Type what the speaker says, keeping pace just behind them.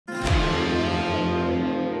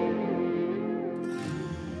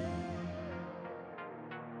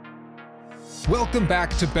Welcome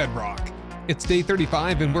back to Bedrock. It's day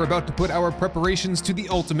 35 and we're about to put our preparations to the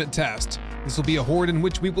ultimate test. This will be a horde in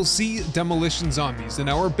which we will see demolition zombies, and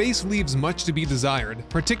our base leaves much to be desired,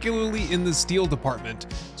 particularly in the steel department.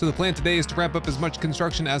 So the plan today is to wrap up as much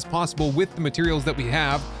construction as possible with the materials that we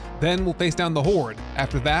have, then we'll face down the horde.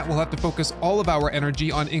 After that, we'll have to focus all of our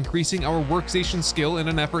energy on increasing our workstation skill in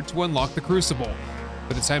an effort to unlock the crucible.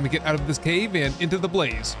 But it's time to get out of this cave and into the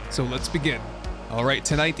blaze, so let's begin. Alright,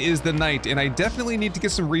 tonight is the night, and I definitely need to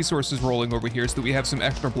get some resources rolling over here so that we have some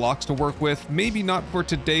extra blocks to work with. Maybe not for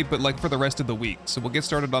today, but like for the rest of the week. So we'll get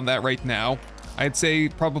started on that right now. I'd say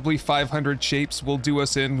probably 500 shapes will do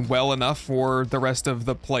us in well enough for the rest of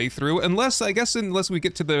the playthrough. Unless we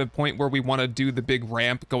get to the point where we want to do the big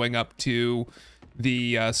ramp going up to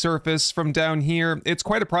the surface from down here. It's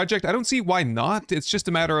quite a project. I don't see why not. It's just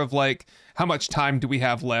a matter of like, how much time do we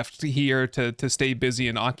have left here to stay busy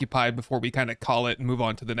and occupied before we kind of call it and move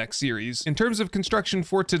on to the next series. In terms of construction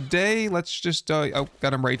for today, let's just, oh,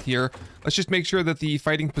 got him right here. Let's just make sure that the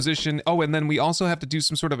fighting position, oh, and then we also have to do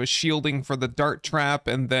some sort of a shielding for the dart trap,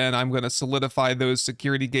 and then I'm going to solidify those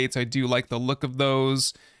security gates. I do like the look of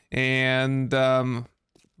those, and,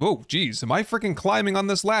 oh, geez, am I freaking climbing on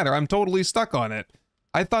this ladder? I'm totally stuck on it.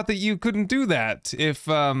 I thought that you couldn't do that if,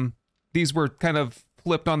 these were kind of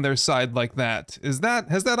flipped on their side like that. Has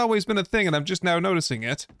that always been a thing and I'm just now noticing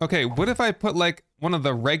it? Okay, what if I put like one of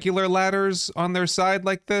the regular ladders on their side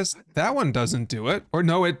like this? That one doesn't do it. Or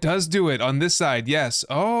no, it does do it on this side, yes.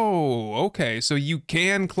 Oh, okay, so you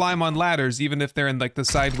can climb on ladders even if they're in like the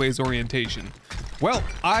sideways orientation. Well,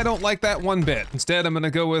 I don't like that one bit. Instead, I'm gonna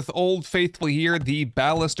go with Old Faithful here, the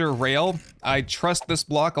baluster rail. I trust this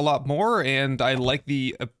block a lot more and I like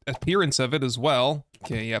the appearance of it as well.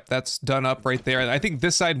 Okay, yep, that's done up right there. And I think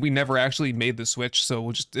this side we never actually made the switch, so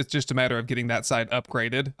it's just a matter of getting that side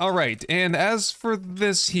upgraded. All right, and as for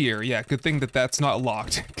this here, yeah, good thing that that's not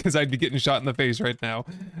locked, because I'd be getting shot in the face right now.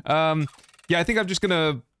 Yeah, I think I'm just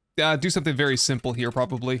gonna do something very simple here,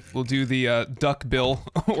 probably. We'll do the duck bill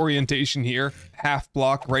orientation here. Half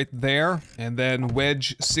block right there, and then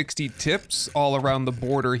wedge 60 tips all around the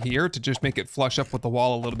border here to just make it flush up with the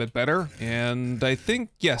wall a little bit better. And I think,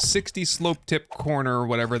 yeah, 60 slope tip corner,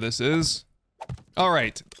 whatever this is. All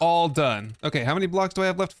right, all done. Okay, how many blocks do I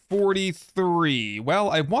have left? 43.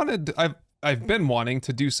 Well, I've been wanting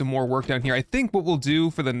to do some more work down here. I think what we'll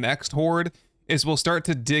do for the next horde is we'll start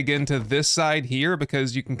to dig into this side here,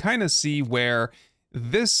 because you can kind of see where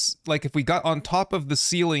this, like if we got on top of the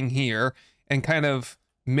ceiling here and kind of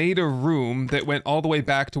made a room that went all the way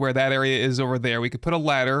back to where that area is over there, we could put a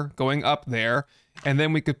ladder going up there, and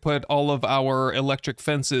then we could put all of our electric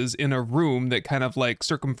fences in a room that kind of like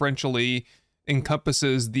circumferentially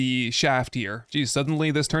encompasses the shaft here. Geez,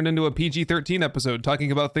 suddenly this turned into a PG-13 episode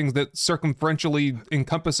talking about things that circumferentially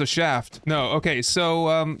encompass a shaft. No, okay,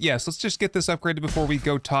 so yes, let's just get this upgraded before we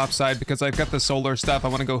go topside, because I've got the solar stuff. I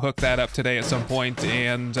want to go hook that up today at some point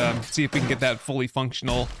and see if we can get that fully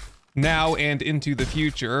functional now and into the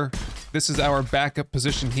future. This is our backup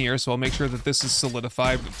position here, so I'll make sure that this is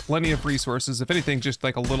solidified with plenty of resources. If anything, just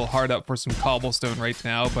like a little hard up for some cobblestone right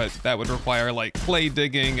now, but that would require like clay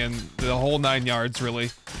digging and the whole 9 yards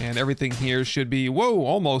really. And everything here should be, whoa,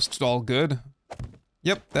 almost all good.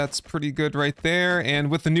 Yep, that's pretty good right there. And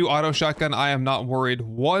with the new auto shotgun, I am not worried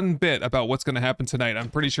one bit about what's going to happen tonight. I'm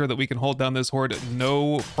pretty sure that we can hold down this horde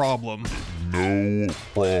no problem. No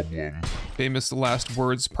problem. Famous last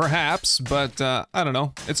words, perhaps, but I don't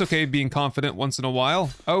know. It's okay being confident once in a while.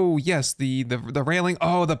 Oh, yes, the railing.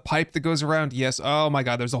 Oh, the pipe that goes around. Yes. Oh my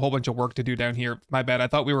God, there's a whole bunch of work to do down here. My bad. I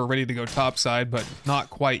thought we were ready to go topside, but not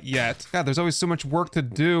quite yet. God, there's always so much work to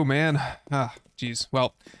do, man. Ah, geez.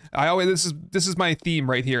 Well, this is my theme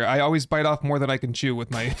right here. I always bite off more than I can chew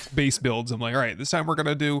with my base builds. I'm like, all right, this time we're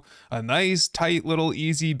gonna do a nice, tight, little,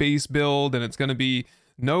 easy base build, and it's gonna be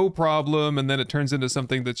no problem, and then it turns into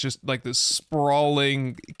something that's just like this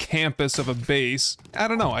sprawling campus of a base. I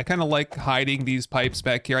don't know, I kind of like hiding these pipes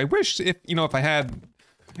back here. I wish if I had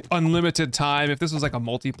unlimited time, if this was like a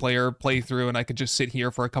multiplayer playthrough and I could just sit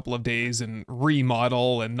here for a couple of days and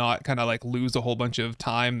remodel and not kind of like lose a whole bunch of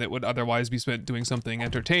time that would otherwise be spent doing something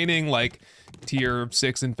entertaining like tier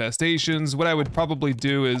 6 infestations. What I would probably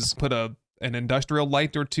do is put an industrial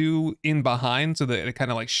light or two in behind so that it kind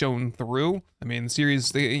of like shone through. I mean, the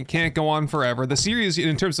series, it can't go on forever. The series,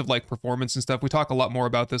 in terms of like performance and stuff, we talk a lot more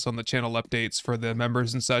about this on the channel updates for the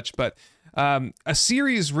members and such, but a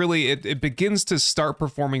series really, it begins to start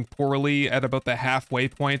performing poorly at about the halfway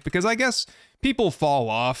point, because I guess people fall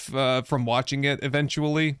off from watching it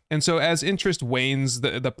eventually. And so as interest wanes,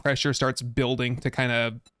 the pressure starts building to kind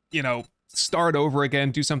of, start over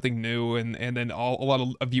again, do something new, and then a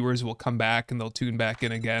lot of viewers will come back and they'll tune back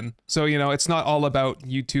in again. So, you know, it's not all about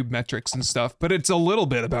YouTube metrics and stuff, but it's a little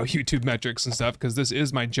bit about YouTube metrics and stuff because this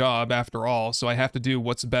is my job after all. So I have to do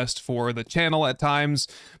what's best for the channel at times,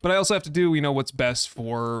 but I also have to do, you know, what's best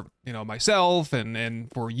for, you know, myself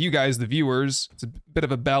and for you guys, the viewers. It's a bit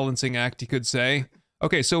of a balancing act, you could say.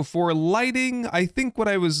 Okay, so for lighting, I think what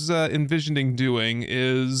I was envisioning doing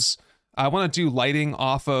is I want to do lighting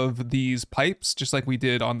off of these pipes, just like we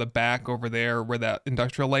did on the back over there where that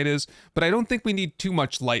industrial light is. But I don't think we need too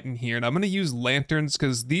much light in here. And I'm going to use lanterns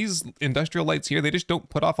because these industrial lights here, they just don't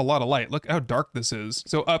put off a lot of light. Look how dark this is.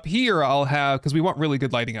 So up here I'll have, because we want really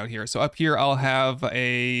good lighting out here. So up here I'll have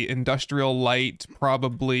a industrial light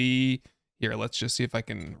probably, here, let's just see if I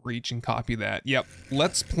can reach and copy that. Yep,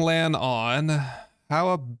 let's plan on...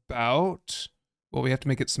 How about, well, we have to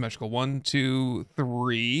make it symmetrical. 1, 2,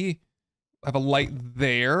 3. I have a light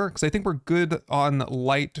there, because I think we're good on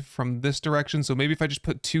light from this direction. So maybe if I just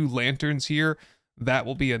put 2 lanterns here, that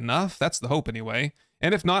will be enough. That's the hope anyway.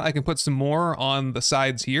 And if not, I can put some more on the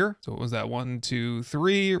sides here. So what was that? 1, 2,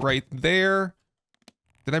 3, right there.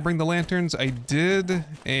 Did I bring the lanterns? I did.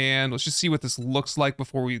 And let's just see what this looks like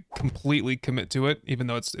before we completely commit to it, even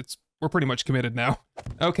though we're pretty much committed now.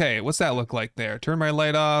 Okay, what's that look like there? Turn my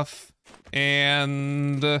light off,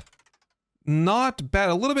 and not bad.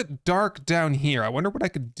 A little bit dark down here. I wonder what I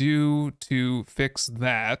could do to fix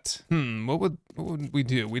that. What would we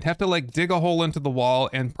do? We'd have to like dig a hole into the wall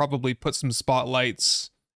and probably put some spotlights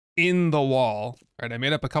in the wall. All right, I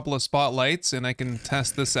made up a couple of spotlights and I can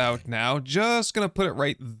test this out now. Just gonna put it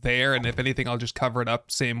right there, and if anything, I'll just cover it up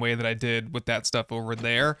same way that I did with that stuff over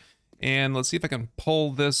there. And let's see if I can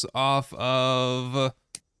pull this off of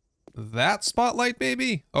that spotlight,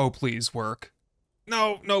 maybe? Oh, please work.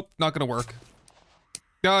 No, nope, not gonna work.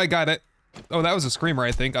 Oh, I got it. Oh, that was a screamer,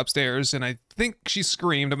 I think, upstairs. And I think she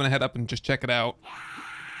screamed. I'm gonna head up and just check it out.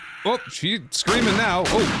 Oh, she's screaming now.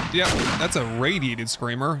 Oh, yeah, that's a radiated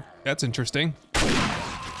screamer. That's interesting.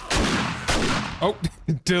 Oh,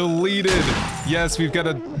 deleted. Yes, we've got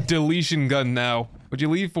a deletion gun now. What'd you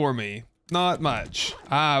leave for me? Not much.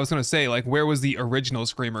 I was gonna say, like, where was the original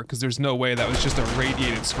screamer? Because there's no way that was just a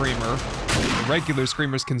radiated screamer. The regular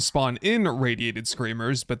screamers can spawn in radiated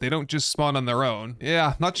screamers, but they don't just spawn on their own.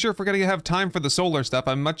 Yeah, not sure if we're gonna have time for the solar stuff.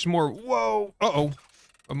 I'm much more, whoa, uh-oh.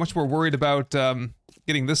 I'm much more worried about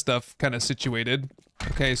getting this stuff kind of situated.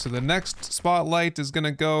 Okay, so the next spotlight is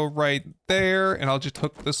gonna go right there, and I'll just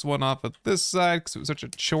hook this one off of this side because it was such a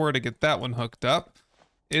chore to get that one hooked up.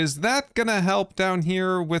 Is that gonna help down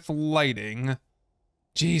here with lighting?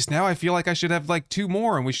 Geez, now I feel like I should have like 2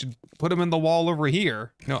 more and we should put them in the wall over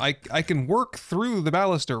here. You know, I can work through the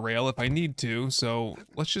baluster rail if I need to, so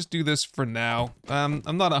let's just do this for now. I'm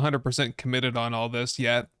not 100% committed on all this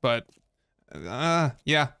yet, but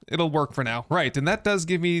yeah, it'll work for now. Right, and that does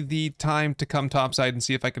give me the time to come topside and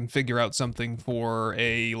see if I can figure out something for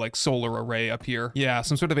a, like, solar array up here. Yeah,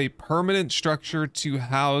 some sort of a permanent structure to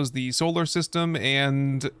house the solar system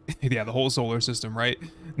and, yeah, the whole solar system, right?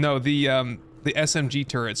 No, the SMG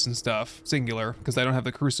turrets and stuff, singular, because I don't have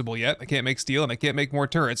the crucible yet. I can't make steel, and I can't make more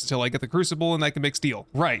turrets until I get the crucible and I can make steel.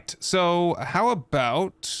 Right, so how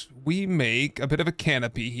about we make a bit of a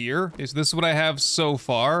canopy here? Okay, so this is what I have so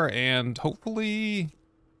far, and hopefully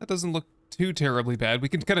that doesn't look too terribly bad. We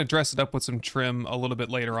can kind of dress it up with some trim a little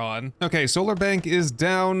bit later on. Okay, solar bank is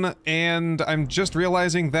down, and I'm just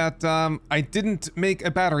realizing that I didn't make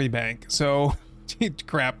a battery bank, so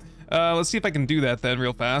crap. Let's see if I can do that then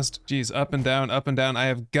real fast. Geez, up and down, up and down. I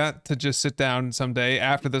have got to just sit down someday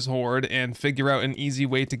after this horde and figure out an easy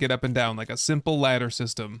way to get up and down, like a simple ladder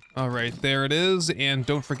system. All right, there it is. And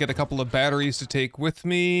don't forget a couple of batteries to take with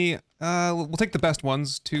me. We'll take the best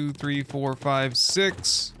ones. 2, 3, 4, 5,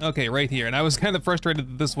 6. Okay, right here. And I was kind of frustrated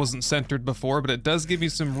that this wasn't centered before, but it does give me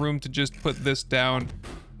some room to just put this down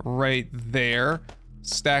right there.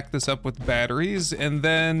 Stack this up with batteries, and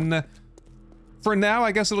then for now,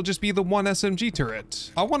 I guess it'll just be the one SMG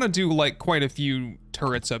turret. I want to do like quite a few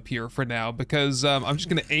turrets up here for now because I'm just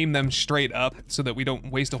gonna aim them straight up so that we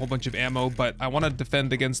don't waste a whole bunch of ammo, but I want to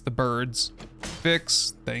defend against the birds.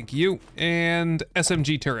 Fix, thank you. And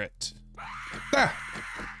SMG turret. Ah,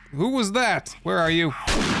 who was that? Where are you?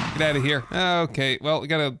 Get out of here. Okay, well, we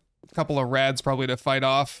got a couple of rads probably to fight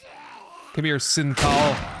off. Come here,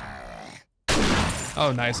 Sintal.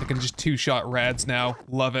 Oh, nice. I can just 2-shot rads now.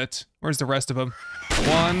 Love it. Where's the rest of them?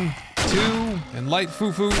 1, 2, and light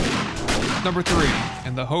foo-foo. Number 3.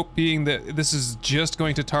 And the hope being that this is just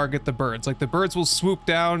going to target the birds. Like, the birds will swoop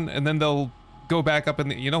down, and then they'll go back up in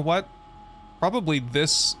the... You know what? Probably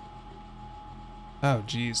this... Oh,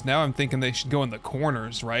 geez. Now I'm thinking they should go in the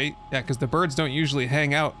corners, right? Yeah, because the birds don't usually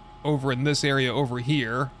hang out over in this area over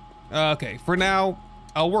here. Okay, for now,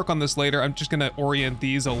 I'll work on this later. I'm just gonna orient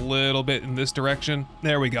these a little bit in this direction.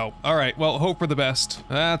 There we go. All right, well, hope for the best.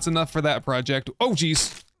 That's enough for that project. Oh,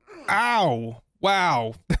 geez. Ow.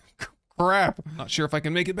 Wow. Crap. Not sure if I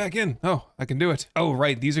can make it back in. Oh, I can do it. Oh,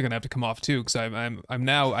 right. These are gonna have to come off too, because I'm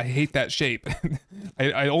now, I hate that shape.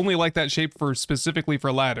 I only like that shape for specifically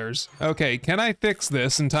for ladders. Okay, can I fix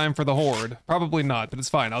this in time for the horde? Probably not, but it's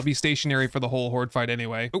fine. I'll be stationary for the whole horde fight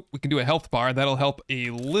anyway. Oh, we can do a health bar. That'll help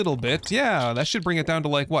a little bit. Yeah, that should bring it down to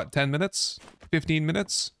like, what, 10 minutes? 15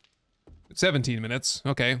 minutes? 17 minutes.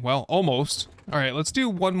 Okay, well, almost. All right, let's do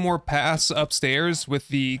one more pass upstairs with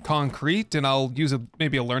the concrete, and I'll use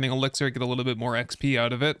maybe a learning elixir, get a little bit more XP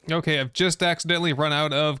out of it. Okay, I've just accidentally run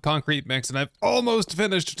out of concrete mix, and I've almost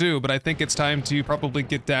finished too, but I think it's time to probably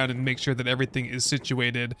get down and make sure that everything is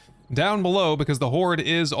situated down below, because the horde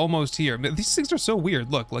is almost here. These things are so weird.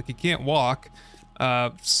 Look, like you can't walk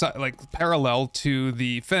like parallel to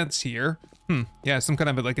the fence here. Yeah, some kind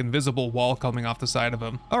of like invisible wall coming off the side of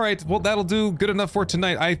them. All right, well, that'll do good enough for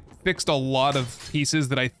tonight. I fixed a lot of pieces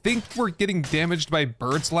that I think were getting damaged by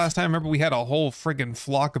birds last time. Remember, we had a whole friggin'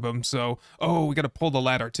 flock of them, so... Oh, we gotta pull the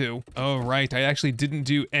ladder too. Oh, right, I actually didn't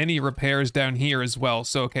do any repairs down here as well.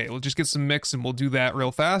 So, okay, we'll just get some mix and we'll do that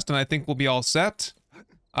real fast, and I think we'll be all set.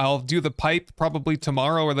 I'll do the pipe probably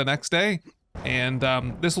tomorrow or the next day. And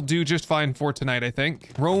this will do just fine for tonight, I think.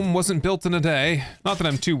 Rome wasn't built in a day. Not that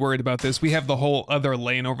I'm too worried about this. We have the whole other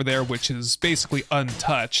lane over there, which is basically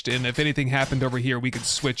untouched. And if anything happened over here, we could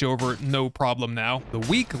switch over, no problem now. The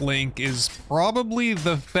weak link is probably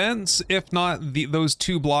the fence, if not those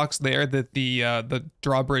two blocks there that the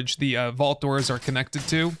drawbridge, the vault doors are connected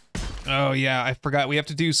to. Oh yeah, I forgot. We have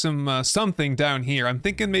to do some something down here. I'm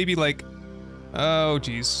thinking maybe like, oh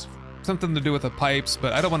geez. Something to do with the pipes,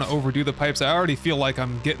 but I don't want to overdo the pipes. I already feel like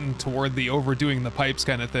I'm getting toward the overdoing the pipes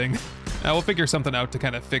kind of thing. We'll figure something out to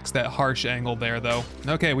kind of fix that harsh angle there, though.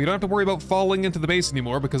 Okay, we don't have to worry about falling into the base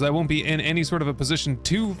anymore because I won't be in any sort of a position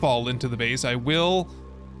to fall into the base. I will...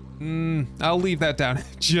 I'll leave that down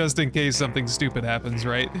just in case something stupid happens,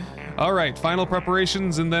 right? All right, final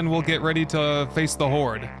preparations, and then we'll get ready to face the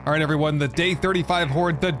horde. All right, everyone, the day 35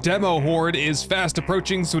 horde, the demo horde, is fast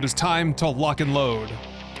approaching, so it is time to lock and load.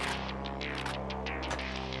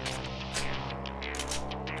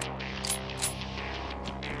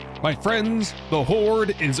 My friends, the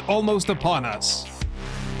horde is almost upon us.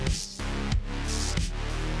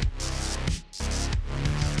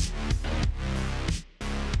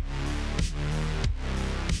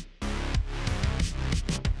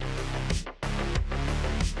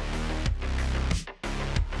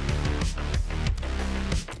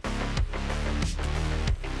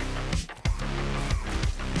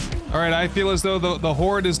 All right, I feel as though the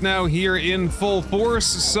horde is now here in full force,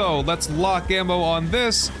 so let's lock ammo on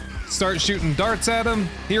this. Start shooting darts at him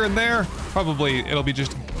here and there. Probably it'll be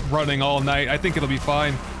just running all night. I think it'll be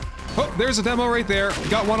fine. Oh, there's a demo right there.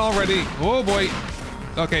 Got one already. Oh boy.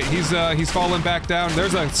 Okay, he's falling back down.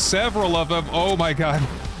 There's several of them. Oh my god.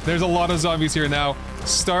 There's a lot of zombies here now.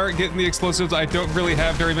 Start getting the explosives. I don't really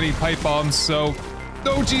have very many pipe bombs, so...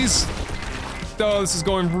 Oh geez. Oh, this is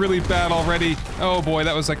going really bad already. Oh boy,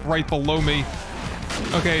 that was like right below me.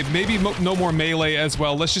 Okay, maybe no more melee as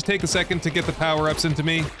well. Let's just take a second to get the power-ups into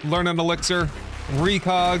me. Learn an elixir,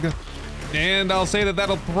 recog, and I'll say that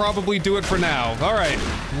that'll probably do it for now. All right,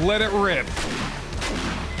 let it rip.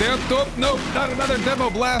 Oh, nope, not another demo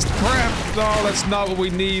blast. Crap. Oh, that's not what we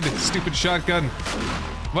need. Stupid shotgun.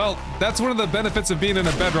 Well, that's one of the benefits of being in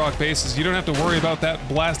a bedrock base is you don't have to worry about that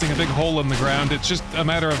blasting a big hole in the ground. It's just a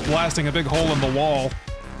matter of blasting a big hole in the wall.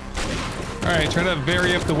 All right, try to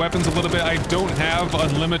vary up the weapons a little bit. I don't have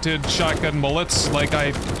unlimited shotgun bullets like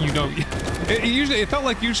it felt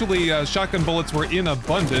like usually shotgun bullets were in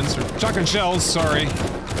abundance, or shotgun shells, sorry,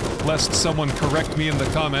 lest someone correct me in the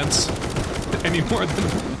comments any more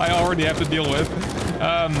than I already have to deal with.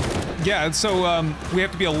 Yeah, so we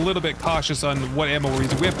have to be a little bit cautious on what ammo we're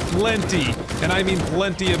using. We have plenty, and I mean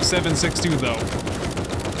plenty of 7.62 though.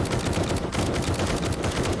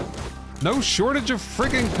 No shortage of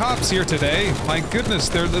friggin' cops here today. My goodness,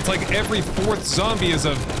 it's like every fourth zombie is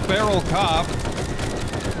a feral cop.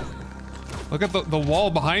 Look at the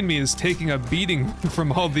wall behind me is taking a beating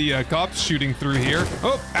from all the cops shooting through here.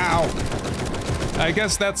 Oh, ow. I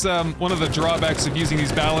guess that's one of the drawbacks of using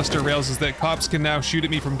these baluster rails is that cops can now shoot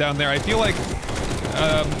at me from down there. I feel like,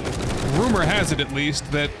 rumor has it at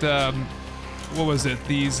least, that, what was it?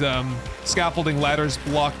 These scaffolding ladders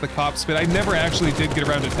block the cops, but I never actually did get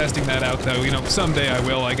around to testing that out though. You know, someday I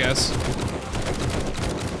will, I guess.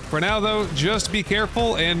 For now, though, just be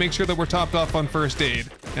careful and make sure that we're topped off on first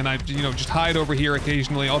aid. And just hide over here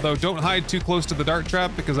occasionally. Although, don't hide too close to the dart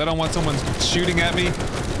trap because I don't want someone shooting at me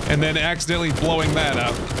and then accidentally blowing that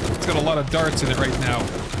up. It's got a lot of darts in it right now.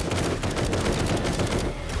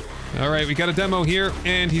 All right, we got a demo here,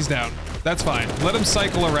 and he's down. That's fine. Let him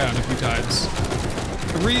cycle around a few times.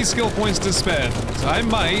 3 skill points to spend. I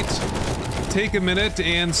might take a minute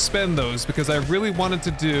and spend those because I really wanted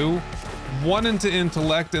to do 1 into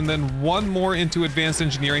intellect and then 1 more into advanced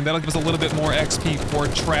engineering. That'll give us a little bit more XP for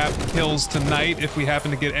trap kills tonight if we happen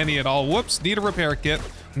to get any at all. Whoops, need a repair kit.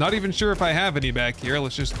 Not even sure if I have any back here.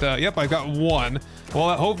 Let's just, yep, I've got 1.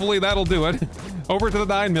 Well, hopefully that'll do it. Over to the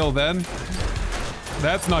 9mm then.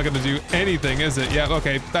 That's not gonna do anything, is it? Yeah,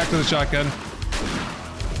 okay, back to the shotgun.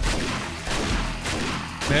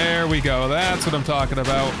 There we go, that's what I'm talking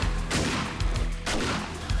about.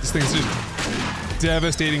 This thing's just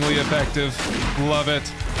devastatingly effective. Love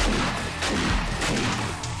it.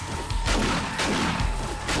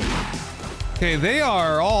 Okay, they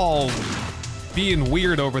are all being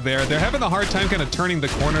weird over there. They're having a hard time kind of turning the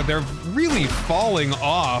corner. They're really falling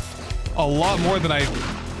off a lot more than I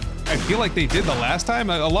feel like they did the last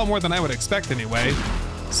time. A lot more than I would expect anyway.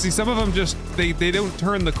 See, some of them just, they don't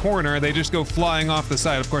turn the corner, they just go flying off the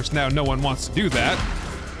side. Of course, now no one wants to do that.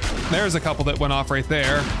 There's a couple that went off right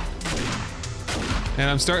there. And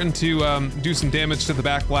I'm starting to do some damage to the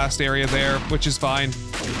back blast area there, which is fine.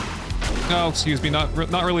 Oh, excuse me, not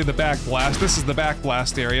really the back blast. This is the back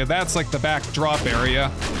blast area. That's like the back drop area.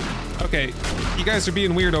 Okay, you guys are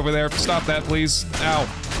being weird over there. Stop that, please. Ow.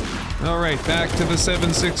 All right, back to the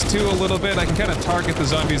 7.62 a little bit. I can kind of target the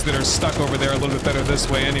zombies that are stuck over there a little bit better this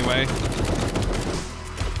way anyway.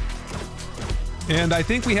 And I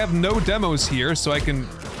think we have no demos here, so I can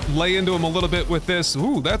lay into them a little bit with this.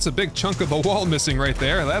 Ooh, that's a big chunk of the wall missing right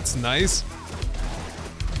there. That's nice.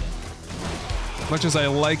 Much as I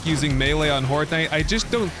like using melee on Horde Night, I just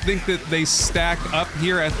don't think that they stack up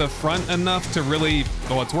here at the front enough to really...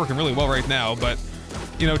 Well, it's working really well right now, but,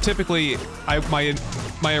 you know, typically,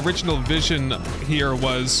 my original vision here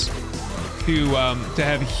was to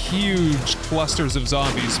have huge clusters of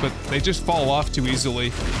zombies, but they just fall off too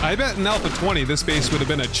easily. I bet in Alpha 20 this base would have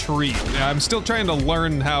been a treat. I'm still trying to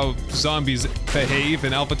learn how zombies behave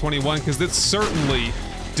in Alpha 21 because it's certainly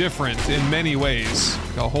different in many ways.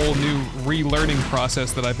 A whole new relearning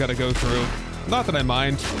process that I've got to go through. Not that I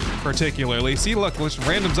mind particularly. See, look, there's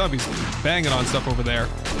random zombies banging on stuff over there.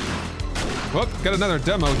 Whoop, got another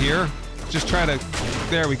demo here. Just try to,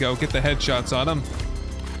 there we go, get the headshots on them.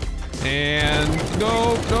 And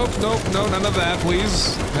nope, no, none of that,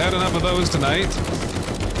 please. Had enough of those tonight.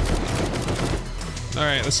 All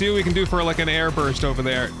right, let's see what we can do for like an air burst over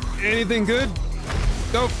there. Anything good?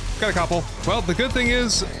 Nope, got a couple. Well, the good thing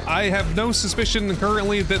is I have no suspicion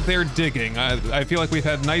currently that they're digging. I feel like we've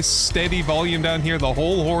had nice steady volume down here. The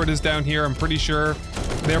whole horde is down here, I'm pretty sure.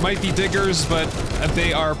 There might be diggers, but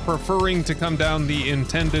they are preferring to come down the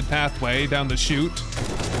intended pathway, down the chute.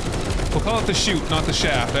 We'll call it the chute, not the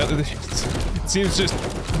shaft. It seems just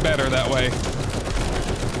better that way.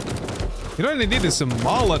 You know what I need is some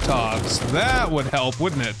Molotovs. That would help,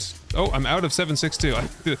 wouldn't it? Oh, I'm out of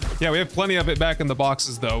 7.62. Yeah, we have plenty of it back in the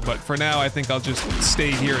boxes though, but for now I think I'll just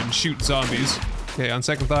stay here and shoot zombies. Okay, on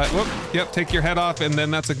second thought, whoop, yep, take your head off, and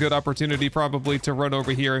then that's a good opportunity probably to run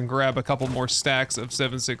over here and grab a couple more stacks of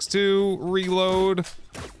 7.62, reload,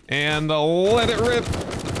 and let it rip.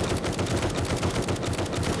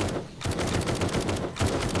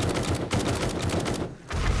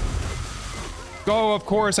 Oh, of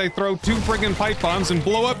course, I throw 2 friggin' pipe bombs and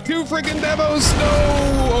blow up 2 friggin' demos! No!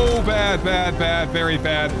 Oh, bad, bad, bad, very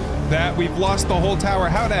bad. That, we've lost the whole tower.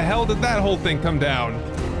 How the hell did that whole thing come down?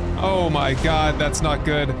 Oh my god, that's not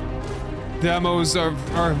good. Demos are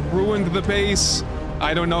ruined the base.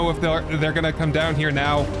 I don't know if they're gonna come down here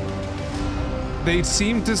now. They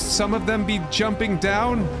seem to, some of them, be jumping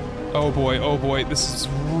down. Oh boy, this is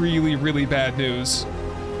really, really bad news.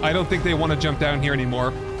 I don't think they want to jump down here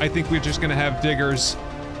anymore. I think we're just gonna have diggers.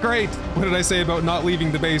 Great! What did I say about not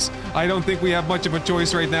leaving the base? I don't think we have much of a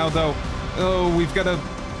choice right now, though. Oh, we've gotta,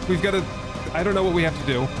 I don't know what we have to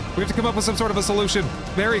do. We have to come up with some sort of a solution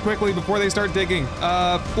very quickly before they start digging.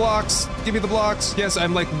 Blocks, give me the blocks. Yes,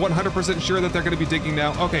 I'm like 100% sure that they're gonna be digging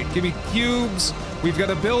now. Okay, give me cubes. We've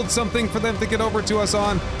gotta build something for them to get over to us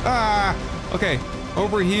on. Ah, okay,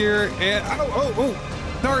 over here, and,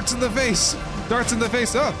 oh, darts in the face. Darts in the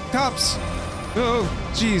face, oh, cops. Oh,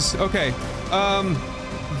 jeez, okay.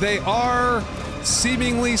 They are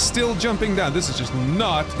seemingly still jumping down. This is just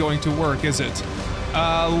not going to work, is it?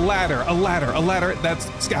 A ladder, that's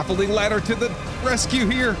scaffolding ladder to the rescue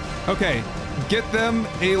here. Okay, get them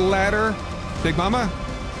a ladder. Big Mama,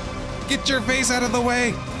 get your face out of the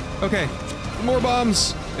way. Okay, more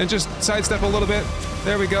bombs, and just sidestep a little bit.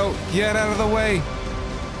 There we go, get out of the way.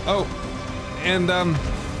 Oh, and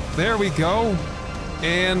there we go.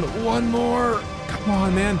 And one more. Come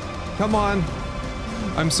on, man, come on.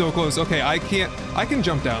 I'm so close. Okay, I can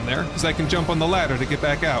jump down there, because I can jump on the ladder to get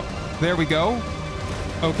back out. There we go.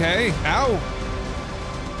 Okay, ow.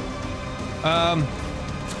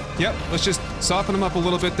 Yep, let's just soften them up a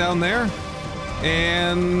little bit down there.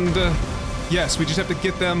 And yes, we just have to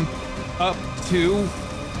get them up to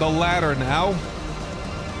the ladder now.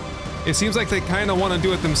 It seems like they kind of want to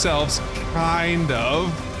do it themselves. Kind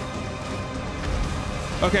of.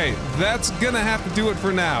 Okay, that's gonna have to do it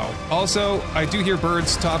for now. Also, I do hear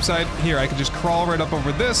birds topside. Here, I can just crawl right up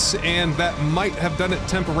over this, and that might have done it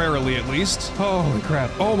temporarily at least. Holy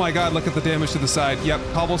crap. Oh my god, look at the damage to the side. Yep,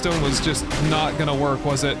 cobblestone was just not gonna work,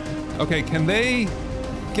 was it? Okay, can they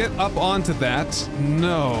get up onto that?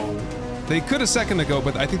 No. They could a second ago,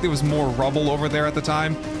 but I think there was more rubble over there at the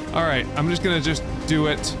time. All right, I'm just gonna do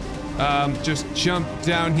it. Just jump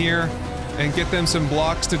down here and get them some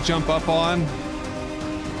blocks to jump up on.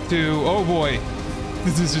 Oh boy,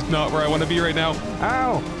 this is just not where I want to be right now.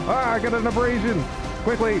 Ow! Ah, I got an abrasion.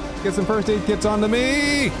 Quickly, get some first aid kits onto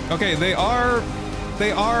me. Okay, they are,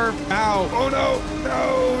 ow. Oh no,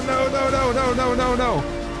 no.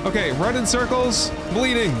 Okay, run in circles,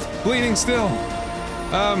 bleeding still.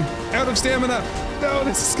 Out of stamina. No,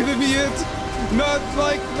 this is gonna be it. Not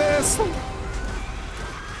like this.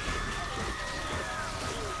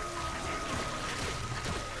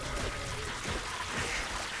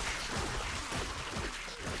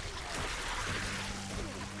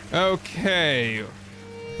 Okay,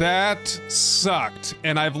 that sucked,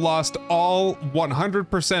 and I've lost all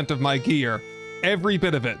 100% of my gear, every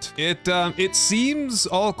bit of it. It seems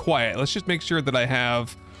all quiet. Let's just make sure that I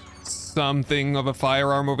have something of a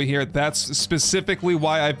firearm over here. That's specifically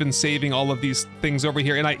why I've been saving all of these things over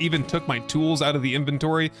here, and I even took my tools out of the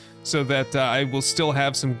inventory so that I will still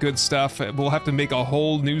have some good stuff. We'll have to make a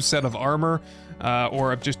whole new set of armor,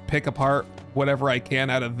 or just pick apart whatever I can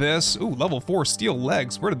out of this. Ooh, level 4 steel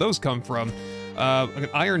legs. Where did those come from? An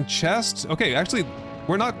iron chest. Okay, actually,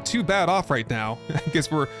 we're not too bad off right now. I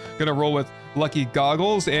guess we're gonna roll with lucky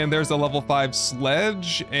goggles, and there's a level 5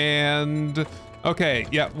 sledge, and okay,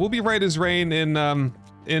 yeah, we'll be right as rain in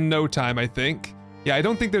no time, I think. Yeah, I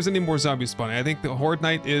don't think there's any more zombies spawning. I think the horde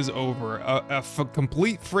night is over. A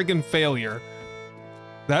complete friggin' failure.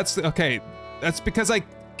 That's okay. That's because I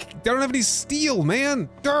don't have any steel, man.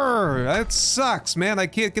 Durr, that sucks, man. I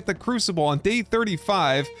can't get the crucible on day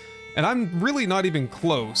 35, and I'm really not even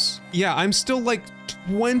close. Yeah, I'm still like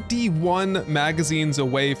 21 magazines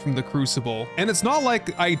away from the crucible, and it's not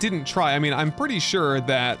like I didn't try. I mean, I'm pretty sure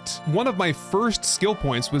that one of my first skill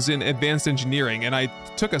points was in advanced engineering, and I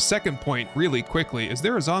took a second point really quickly. Is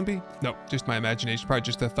there a zombie? No, just my imagination, probably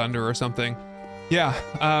just the thunder or something. Yeah,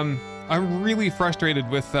 I'm really frustrated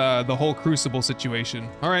with the whole crucible situation.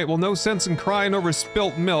 All right, well, no sense in crying over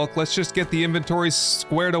spilt milk. Let's just get the inventory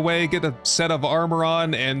squared away, get a set of armor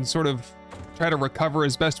on, and sort of try to recover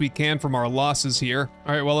as best we can from our losses here.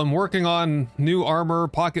 All right, well, I'm working on new armor,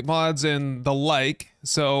 pocket mods, and the like.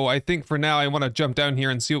 So I think for now I want to jump down here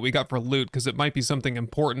and see what we got for loot, because it might be something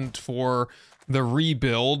important for the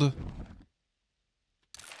rebuild.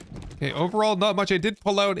 Okay, overall, not much. I did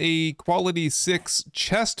pull out a quality 6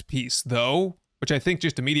 chest piece, though, which I think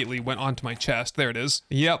just immediately went onto my chest. There it is.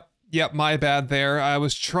 Yep, my bad there. I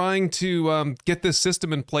was trying to get this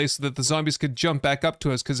system in place so that the zombies could jump back up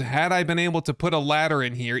to us, because had I been able to put a ladder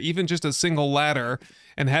in here, even just a single ladder,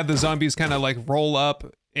 and had the zombies kind of like roll up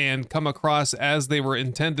and come across as they were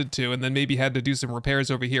intended to, and then maybe had to do some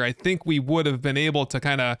repairs over here, I think we would have been able to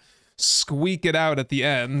kind of squeak it out at the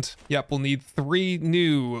end. Yep, we'll need 3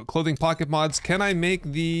 new clothing pocket mods. Can I make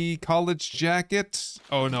the college jacket?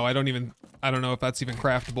 Oh no, I don't know if that's even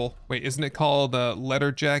craftable. Wait, isn't it called a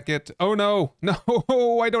letter jacket? Oh no,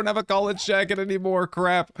 I don't have a college jacket anymore,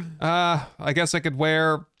 crap. I guess I could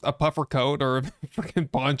wear a puffer coat or a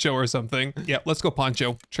freaking poncho or something. Yep, let's go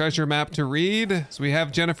poncho. Treasure map to read. So we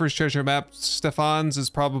have Jennifer's treasure map. Stefan's is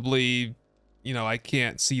probably, you know, I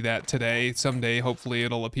can't see that today. Someday, hopefully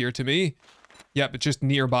it'll appear to me. Yep, it's just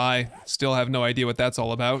nearby. Still have no idea what that's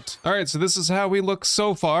all about. All right, so this is how we look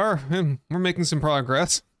so far, and we're making some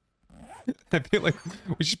progress. I feel like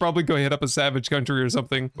we should probably go hit up a savage country or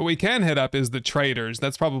something. What we can hit up is the traders.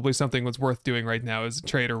 That's probably something that's worth doing right now, is a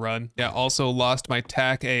trader run. Yeah, also lost my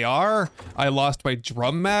TAC AR. I lost my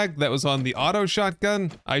drum mag that was on the auto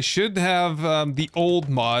shotgun. I should have the old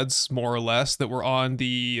mods, more or less, that were on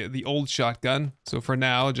the old shotgun. So for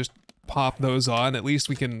now, just pop those on. At least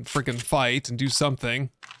we can freaking fight and do something.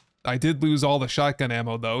 I did lose all the shotgun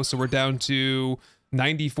ammo though, so we're down to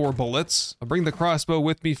 94 bullets. I'll bring the crossbow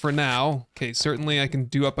with me for now. Okay, certainly I can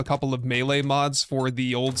do up a couple of melee mods for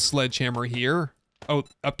the old sledgehammer here. Oh,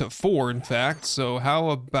 up to 4 in fact. So how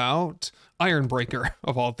about Ironbreaker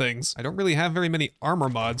of all things? I don't really have very many armor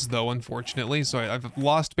mods though, unfortunately, so I've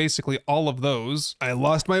lost basically all of those. I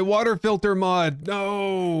lost my water filter mod.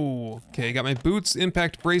 No. Okay, got my boots,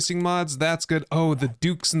 impact bracing mods. That's good. Oh, the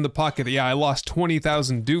dukes in the pocket. Yeah, I lost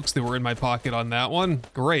 20,000 dukes that were in my pocket on that one.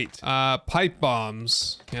 Great. Pipe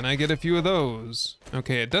bombs. Can I get a few of those?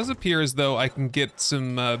 Okay, it does appear as though I can get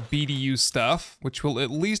some BDU stuff, which will at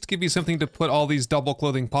least give you something to put all these double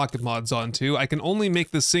clothing pocket mods onto. I can only make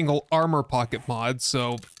the single armor pocket mod,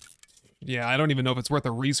 so yeah, I don't even know if it's worth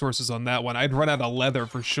the resources on that one. I'd run out of leather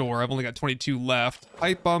for sure. I've only got 22 left.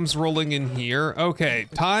 Pipe bombs rolling in here. Okay,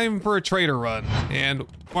 time for a trader run. And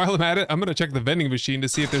while I'm at it, I'm gonna check the vending machine to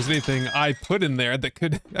see if there's anything I put in there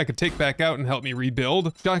that I could take back out and help me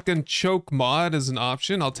rebuild. Shotgun choke mod is an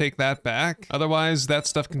option. I'll take that back. Otherwise, that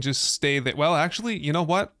stuff can just stay there. Well, actually, you know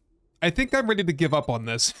what? I think I'm ready to give up on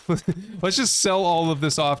this. Let's just sell all of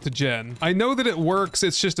this off to Jen. I know that it works,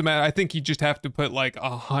 it's just a matter, I think you just have to put like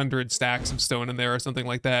 100 stacks of stone in there or something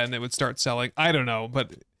like that and it would start selling. I don't know,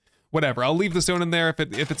 but whatever. I'll leave the stone in there.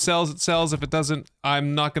 If it sells, it sells. If it doesn't,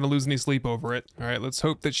 I'm not gonna lose any sleep over it. All right, let's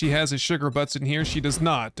hope that she has a sugar butts in here. She does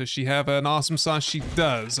not. Does she have an awesome sauce? She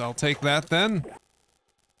does. I'll take that then.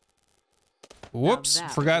 Whoops,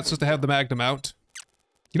 forgot supposed to have the Magnum out.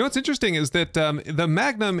 You know what's interesting is that the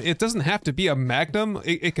Magnum, it doesn't have to be a Magnum.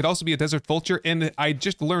 It could also be a Desert Vulture, and I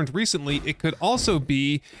just learned recently it could also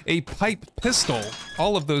be a pipe pistol.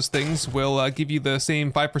 All of those things will give you the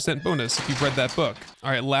same 5% bonus if you've read that book. All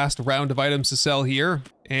right, last round of items to sell here,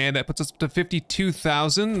 and that puts us up to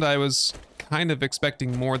 52,000. I was kind of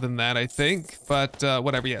expecting more than that, I think, but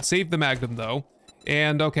whatever. Yeah, save the Magnum though.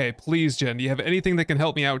 And okay, please, Jen, do you have anything that can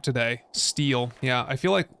help me out today? Steel. Yeah, I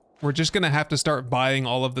feel like we're just gonna have to start buying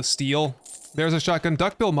all of the steel. There's a shotgun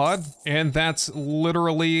duckbill mod, and that's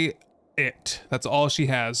literally it. That's all she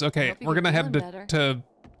has. Okay, we're gonna head to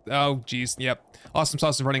oh geez, yep. Awesome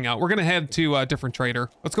sauce is running out. We're gonna head to a different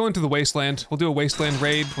trader. Let's go into the wasteland. We'll do a wasteland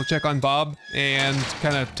raid. We'll check on Bob and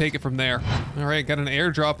kind of take it from there. All right, got an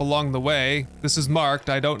airdrop along the way. This is marked.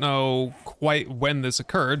 I don't know quite when this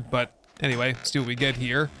occurred, but anyway, let's see what we get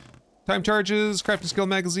here. Time charges, crafting skill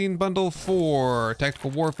magazine bundle 4, tactical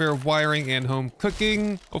warfare, wiring, and home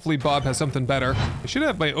cooking. Hopefully Bob has something better. I should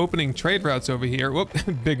have my opening trade routes over here. Whoop,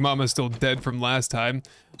 Big Mama's still dead from last time.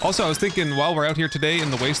 Also, I was thinking while we're out here today in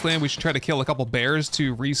the wasteland, we should try to kill a couple bears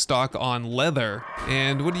to restock on leather.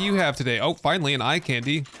 And what do you have today? Oh, finally an eye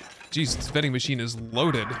candy. Jeez, this vending machine is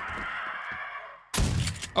loaded.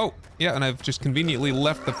 Oh, yeah, and I've just conveniently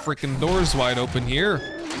left the freaking doors wide open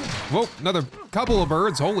here. Whoa, another couple of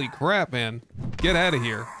birds. Holy crap, man. Get out of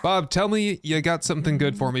here. Bob, tell me you got something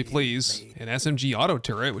good for me, please. An SMG auto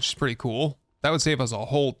turret, which is pretty cool. That would save us a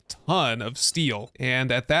whole ton of steel. And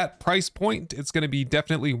at that price point, it's gonna be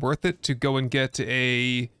definitely worth it to go and get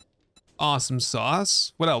a awesome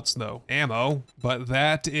sauce. What else though? Ammo. But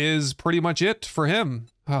that is pretty much it for him.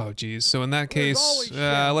 Oh geez, so in that case,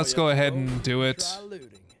 let's go ahead and do it.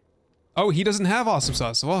 Oh, he doesn't have awesome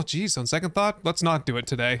sauce. Well, geez, on second thought, let's not do it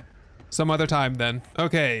today. Some other time then.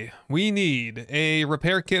 Okay, we need a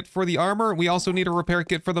repair kit for the armor. We also need a repair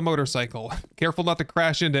kit for the motorcycle. Careful not to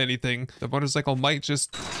crash into anything. The motorcycle might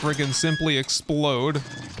just friggin' simply explode.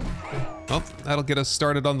 Well, that'll get us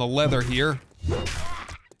started on the leather here.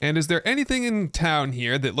 And is there anything in town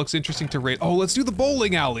here that looks interesting to raid? Oh, let's do the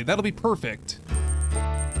bowling alley. That'll be perfect.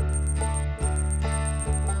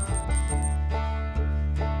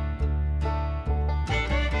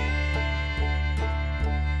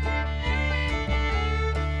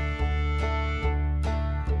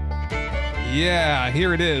 Yeah,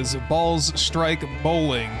 here it is, Ballzstrike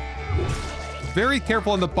bowling. Very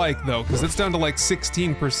careful on the bike though, because it's down to like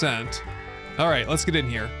 16%. All right, let's get in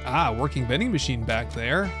here. Ah, working vending machine back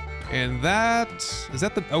there. And is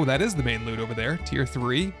that the, oh, that is the main loot over there, tier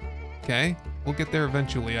 3. Okay, we'll get there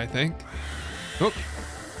eventually, I think. Oh,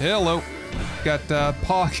 hello. Got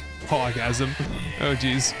pogasm. Oh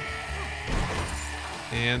geez.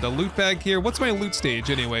 And a loot bag here. What's my loot stage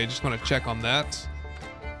anyway? Just want to check on that.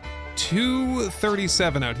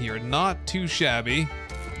 237 out here, not too shabby.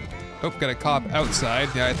 Oh, got a cop outside.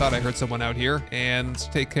 Yeah, I thought I heard someone out here. And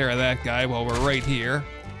take care of that guy while we're right here.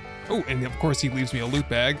 Oh, and of course he leaves me a loot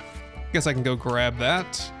bag. Guess I can go grab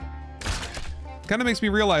that. Kind of makes me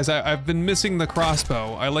realize I've been missing the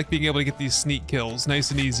crossbow. I like being able to get these sneak kills, nice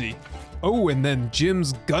and easy. Oh, and then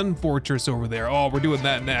Jim's gun fortress over there. Oh, we're doing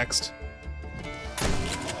that next.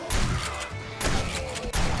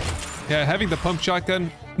 Yeah, having the pump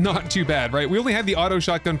shotgun, not too bad, right? We only had the auto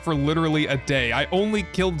shotgun for literally a day. I only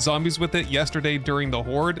killed zombies with it yesterday during the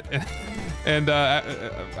horde. And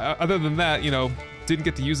other than that, you know, didn't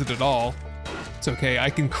get to use it at all. It's okay, I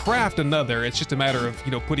can craft another. It's just a matter of,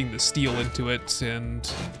 you know, putting the steel into it,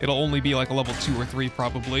 and it'll only be like a level 2 or 3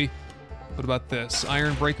 probably. What about this?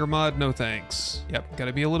 Iron breaker mod? No thanks. Yep,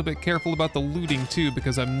 gotta be a little bit careful about the looting too,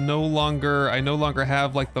 because I no longer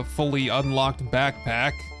have like the fully unlocked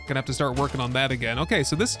backpack. Gonna have to start working on that again. Okay,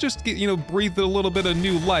 so this just, you know, breathed a little bit of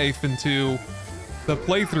new life into the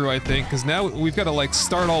playthrough, I think, because now we've got to like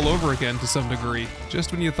start all over again to some degree.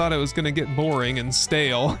 Just when you thought it was gonna get boring and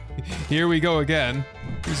stale, here we go again.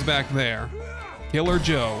 Who's back there? Killer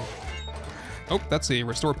Joe. Oh, that's a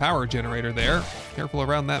restore power generator there. Careful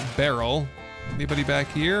around that barrel. Anybody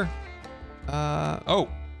back here? Oh.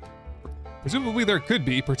 Presumably there could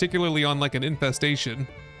be, particularly on like an infestation.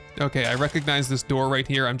 Okay, I recognize this door right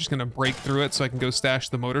here. I'm just gonna break through it so I can go stash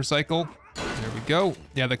the motorcycle. There we go.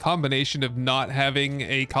 Yeah, the combination of not having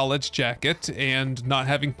a college jacket and not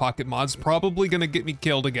having pocket mods probably gonna get me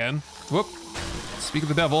killed again. Whoop. Speak of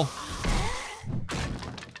the devil.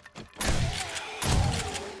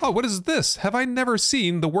 Oh, what is this? Have I never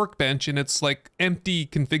seen the workbench in its like empty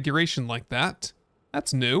configuration like that?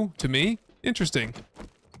 That's new to me. Interesting.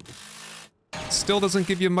 Still doesn't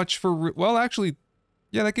give you much for, well, actually,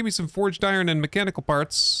 yeah, that gave me some forged iron and mechanical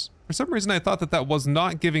parts. For some reason, I thought that that was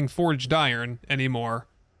not giving forged iron anymore.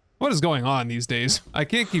 What is going on these days? I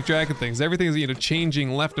can't keep track of things. Everything's, you know,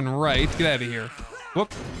 changing left and right. Get out of here.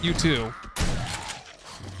 Whoop, you too.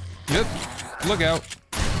 Yep, look out.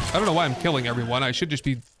 I don't know why I'm killing everyone. I should just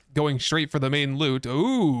be going straight for the main loot.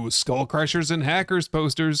 Ooh, skull crushers and hackers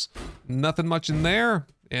posters. Nothing much in there.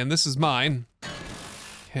 And this is mine.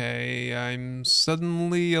 Okay, I'm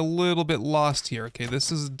suddenly a little bit lost here. Okay,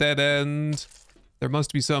 this is a dead end. There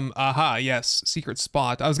must be some, aha, yes, secret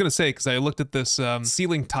spot. I was gonna say, because I looked at this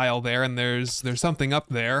ceiling tile there, and there's something up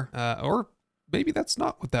there. Or maybe that's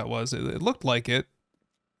not what that was. It looked like it.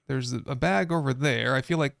 There's a bag over there. I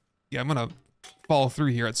feel like, yeah, I'm gonna fall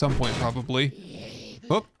through here at some point, probably.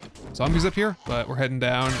 Oh, zombies up here, but we're heading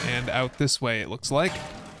down and out this way, it looks like.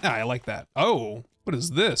 Ah, I like that. Oh, what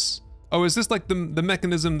is this? Oh, is this like the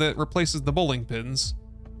mechanism that replaces the bowling pins?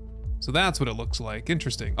 So that's what it looks like.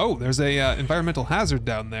 Interesting. Oh, there's a environmental hazard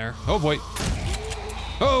down there. Oh boy.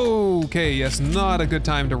 Okay, yes, not a good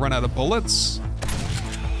time to run out of bullets.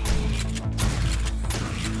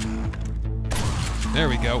 There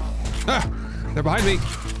we go. Ah, they're behind me.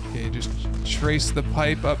 Okay, just trace the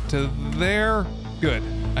pipe up to there. Good.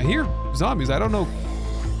 I hear zombies. I don't know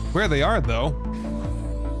where they are though.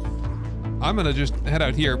 I'm gonna just head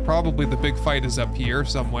out here. Probably the big fight is up here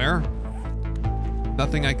somewhere.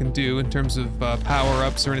 Nothing I can do in terms of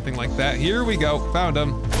power-ups or anything like that. Here we go. Found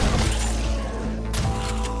him.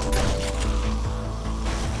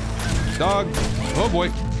 Dog. Oh boy.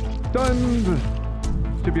 Stunned.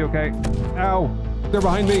 Should be okay. Ow. They're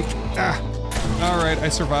behind me. Ah. All right, I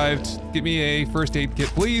survived. Give me a first aid kit,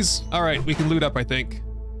 please. All right, we can loot up, I think.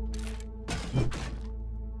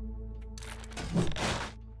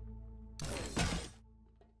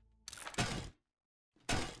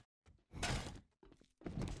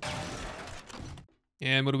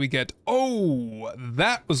 And what do we get? Oh,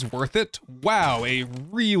 that was worth it. Wow, a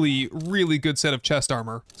really, really good set of chest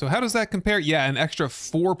armor. So how does that compare? Yeah, an extra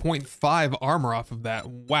 4.5 armor off of that.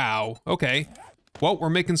 Wow, okay. Well,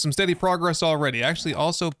 we're making some steady progress already. I actually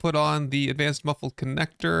also put on the advanced muffled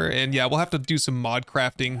connector, and yeah, we'll have to do some mod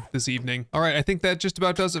crafting this evening. All right, I think that just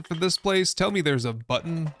about does it for this place. Tell me there's a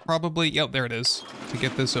button, probably. Yep, there it is, to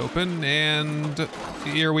get this open, and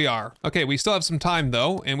here we are. Okay, we still have some time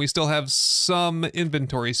though, and we still have some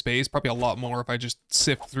inventory space, probably a lot more if I just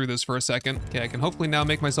sift through this for a second. Okay, I can hopefully now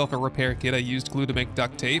make myself a repair kit. I used glue to make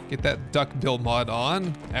duct tape. Get that duck bill mod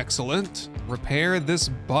on. Excellent. Repair this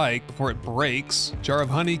bike before it breaks. Jar of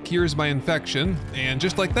honey cures my infection. And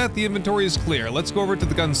just like that, the inventory is clear. Let's go over to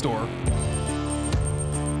the gun store.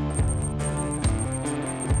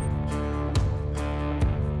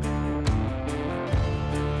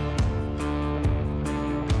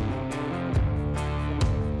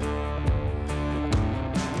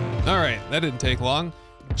 All right, that didn't take long.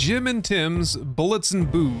 Jim and Tim's Bullets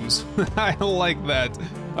and Booze. I like that.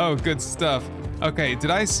 Oh, good stuff. Okay, did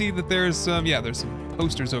I see that there's some, yeah, there's some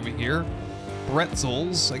posters over here.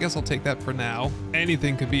 Pretzels, I guess I'll take that for now.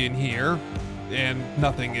 Anything could be in here, and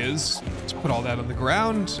nothing is. Let's put all that on the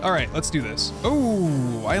ground. All right, let's do this.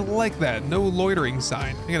 Oh, I like that, no loitering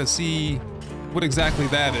sign. I gotta see what exactly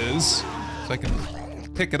that is, so I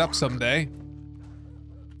can pick it up someday.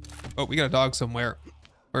 Oh, we got a dog somewhere.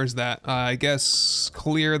 Where's that? I guess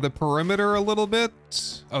clear the perimeter a little bit.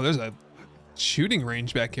 Oh, there's a shooting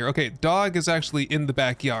range back here. Okay, dog is actually in the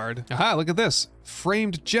backyard. Aha, look at this.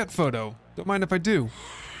 Framed jet photo. Don't mind if I do.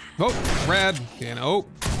 Oh, rad. And oh,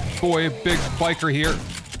 boy, big biker here.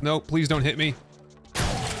 No, please don't hit me.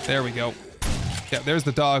 There we go. Yeah, there's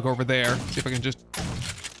the dog over there. See if I can just...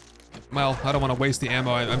 Well, I don't want to waste the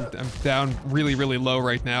ammo. I'm down really, really low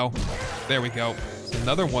right now. There we go. There's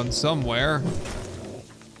another one somewhere.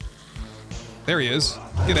 There he is.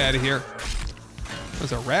 Get out of here.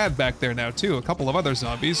 There's a rad back there now, too. A couple of other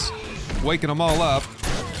zombies. Waking them all up.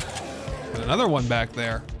 And another one back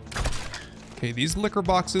there. Okay, these liquor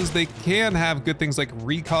boxes, they can have good things like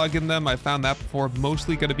recog in them. I found that before.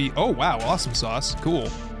 Mostly going to be... Oh, wow. Awesome sauce. Cool.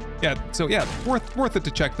 Yeah, so yeah, worth it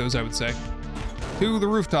to check those, I would say. To the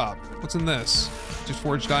rooftop. What's in this? Just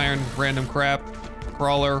forged iron, random crap,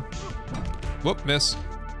 crawler. Whoop, miss.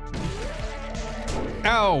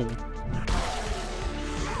 Ow!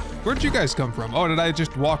 Where did you guys come from? Oh, did I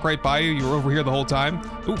just walk right by you? You were over here the whole time?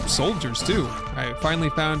 Ooh, soldiers too. I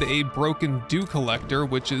finally found a broken dew collector,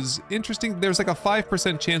 which is interesting. There's like a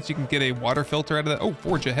 5% chance you can get a water filter out of that. Oh,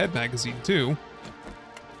 forge ahead magazine too.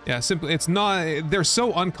 Yeah, simply, it's not, they're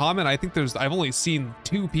so uncommon. I think I've only seen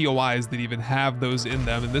 2 POIs that even have those in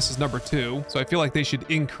them, and this is number 2. So I feel like they should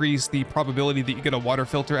increase the probability that you get a water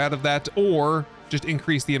filter out of that, or just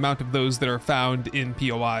increase the amount of those that are found in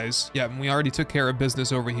POIs. Yeah, and we already took care of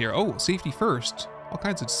business over here. Oh, safety first. All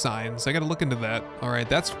kinds of signs. I gotta look into that. All right,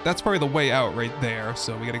 that's probably the way out right there.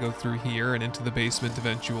 So we gotta go through here and into the basement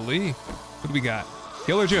eventually. What do we got?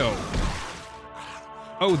 Killer Joe.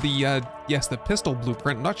 Oh, yes, the pistol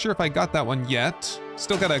blueprint. Not sure if I got that one yet.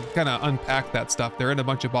 Still gotta kind of unpack that stuff. They're in a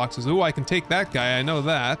bunch of boxes. Ooh, I can take that guy, I know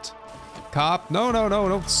that. Cop, no,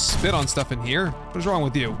 don't spit on stuff in here. What is wrong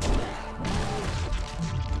with you?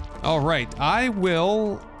 All right, I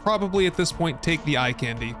will probably at this point take the eye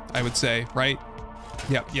candy, I would say, right?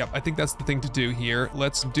 Yep, I think that's the thing to do here.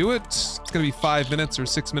 Let's do it. It's gonna be 5 minutes or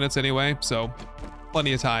 6 minutes anyway, so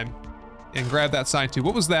plenty of time. And grab that sign too.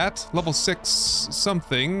 What was that? Level 6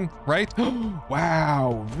 something, right?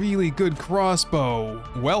 Wow, really good crossbow.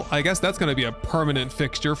 Well, I guess that's gonna be a permanent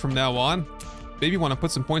fixture from now on. Maybe want to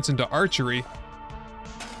put some points into archery.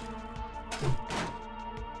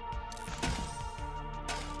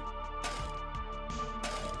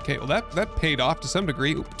 Okay, well that paid off to some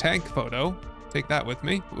degree. Ooh, tank photo. Take that with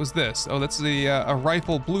me. What was this? Oh, that's a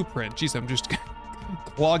rifle blueprint. Jeez, I'm just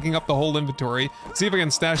clogging up the whole inventory. See if I can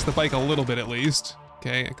stash the bike a little bit at least.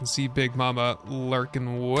 Okay, I can see Big Mama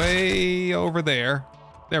lurking way over there.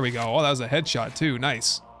 There we go. Oh, that was a headshot too.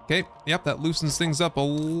 Nice. Okay, yep, that loosens things up a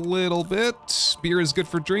little bit. Beer is good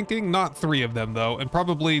for drinking. Not 3 of them though, and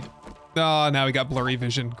probably... Oh, now we got blurry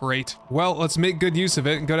vision. Great. Well, let's make good use of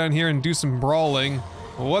it and go down here and do some brawling.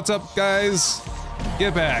 What's up, guys?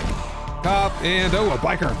 Get back. Cop and... Oh, a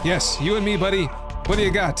biker. Yes, you and me, buddy. What do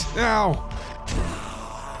you got? Ow.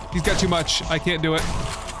 He's got too much. I can't do it.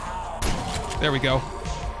 There we go.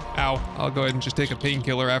 Ow. I'll go ahead and just take a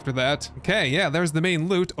painkiller after that. Okay, yeah, there's the main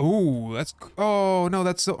loot. Oh, that's... Oh, no,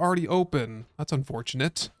 that's still already open. That's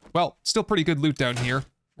unfortunate. Well, still pretty good loot down here.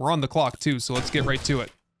 We're on the clock, too, so let's get right to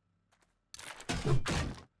it.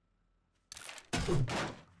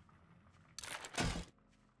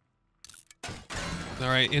 All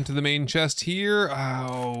right, into the main chest here.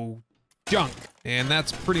 Oh, junk. And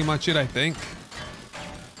that's pretty much it, I think.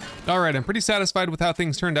 All right, I'm pretty satisfied with how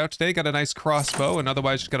things turned out today. Got a nice crossbow, and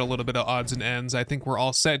otherwise just got a little bit of odds and ends. I think we're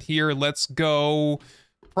all set here. Let's go.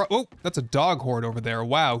 Oh, that's a dog horde over there.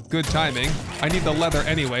 Wow, good timing. I need the leather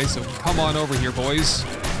anyway, so come on over here, boys.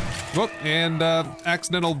 Whoop, and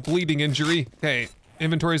accidental bleeding injury. Okay,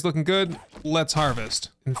 inventory's looking good. Let's harvest.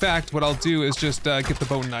 In fact, what I'll do is just get the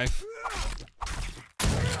bone knife.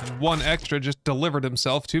 One extra just delivered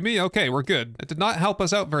himself to me. Okay, we're good. It did not help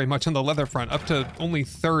us out very much on the leather front, up to only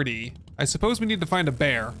 30. I suppose we need to find a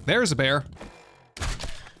bear. There's a bear.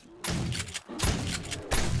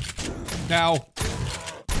 Now,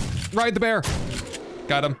 ride the bear.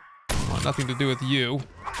 Got him. Want nothing to do with you.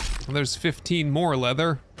 Well, there's 15 more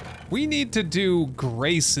leather. We need to do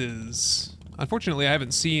graces. Unfortunately, I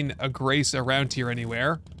haven't seen a grace around here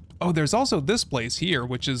anywhere. Oh, there's also this place here,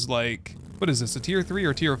 which is like... What is this, a tier 3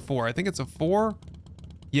 or tier 4? I think it's a 4.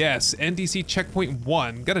 Yes, NDC checkpoint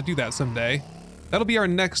 1. Gotta do that someday. That'll be our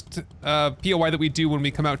next POI that we do when we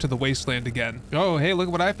come out to the wasteland again. Oh, hey, look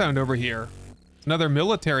what I found over here. Another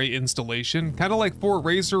military installation, kind of like Fort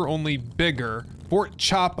Razor, only bigger. Fort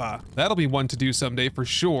Chapa. That'll be one to do someday for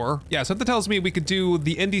sure. Yeah, something tells me we could do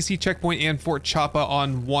the NDC checkpoint and Fort Chapa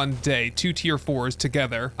on one day, 2 tier 4s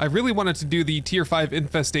together. I really wanted to do the tier 5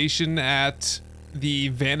 infestation at the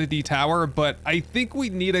vanity tower, but I think we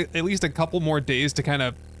need at least a couple more days to kind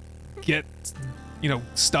of get, you know,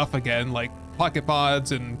 stuff again, like pocket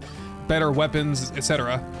pods and better weapons,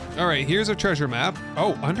 etc. All right, here's a treasure map.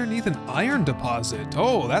 Oh, underneath an iron deposit.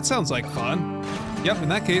 Oh, that sounds like fun. Yep, in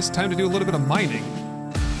that case, time to do a little bit of mining.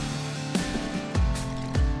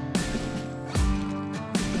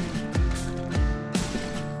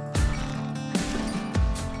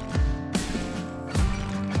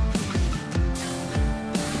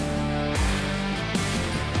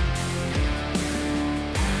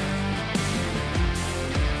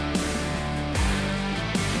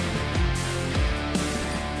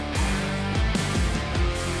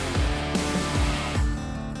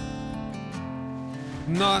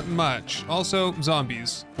 Not much. Also,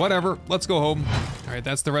 zombies. Whatever, let's go home. All right,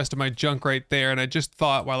 that's the rest of my junk right there, and I just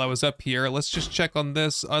thought while I was up here, let's just check on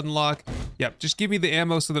this, unlock. Yep, just give me the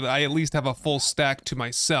ammo so that I at least have a full stack to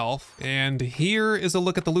myself. And here is a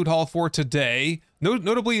look at the loot haul for today.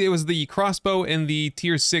 Notably, it was the crossbow and the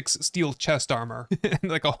tier 6 steel chest armor.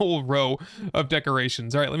 Like a whole row of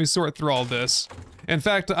decorations. All right, let me sort through all this. In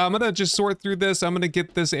fact, I'm gonna just sort through this. I'm gonna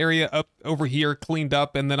get this area up over here cleaned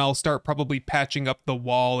up, and then I'll start probably patching up the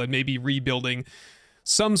wall and maybe rebuilding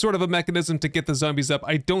some sort of a mechanism to get the zombies up.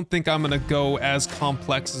 I don't think I'm gonna go as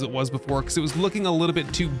complex as it was before because it was looking a little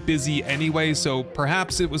bit too busy anyway, so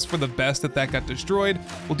perhaps it was for the best that that got destroyed.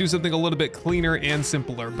 We'll do something a little bit cleaner and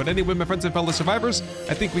simpler. But anyway, my friends and fellow survivors,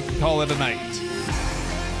 I think we can call it a night.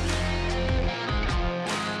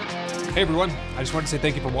 Hey everyone, I just wanted to say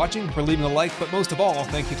thank you for watching, for leaving a like, but most of all,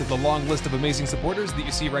 thank you to the long list of amazing supporters that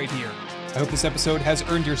you see right here. I hope this episode has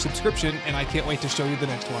earned your subscription, and I can't wait to show you the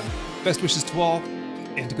next one. Best wishes to all,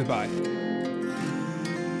 and goodbye.